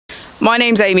My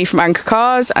name's Amy from Anchor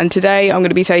Cars, and today I'm going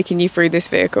to be taking you through this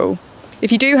vehicle.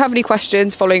 If you do have any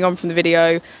questions following on from the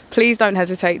video, please don't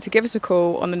hesitate to give us a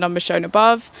call on the number shown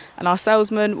above, and our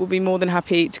salesman will be more than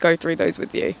happy to go through those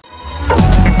with you.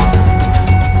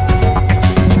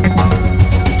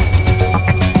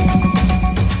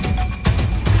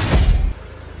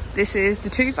 This is the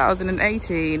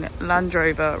 2018 Land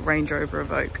Rover Range Rover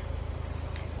Evoque.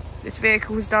 This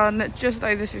vehicle was done just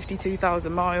over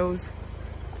 52,000 miles.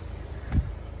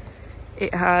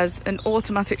 It has an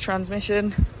automatic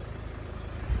transmission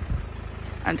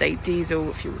and a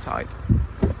diesel fuel type.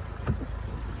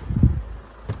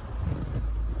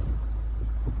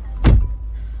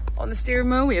 On the steering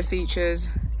wheel we have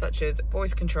features such as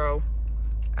voice control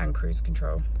and cruise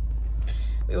control.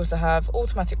 We also have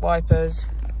automatic wipers,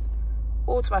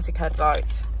 automatic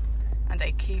headlights and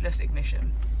a keyless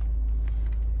ignition.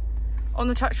 On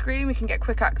the touchscreen we can get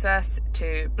quick access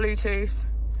to Bluetooth,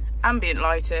 ambient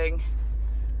lighting,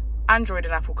 Android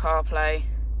and Apple CarPlay,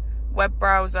 web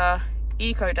browser,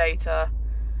 eco data,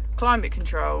 climate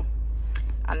control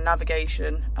and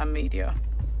navigation and media.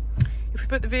 If we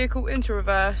put the vehicle into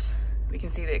reverse, we can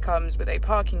see that it comes with a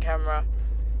parking camera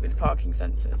with parking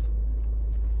sensors.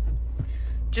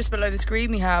 Just below the screen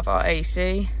we have our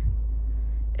AC,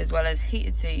 as well as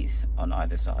heated seats on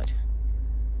either side.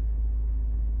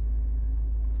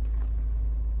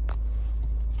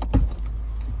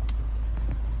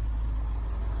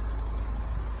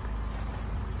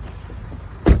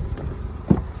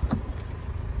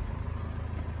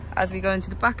 As we go into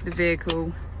the back of the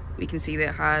vehicle, we can see that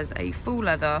it has a full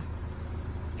leather,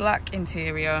 black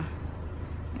interior,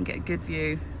 and get a good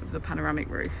view of the panoramic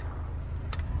roof.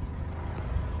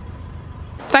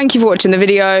 Thank you for watching the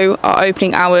video. Our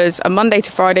opening hours are Monday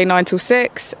to Friday 9 till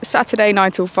 6, Saturday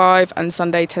 9 till 5 and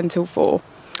Sunday 10 till 4.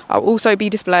 I'll also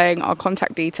be displaying our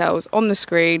contact details on the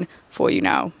screen for you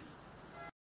now.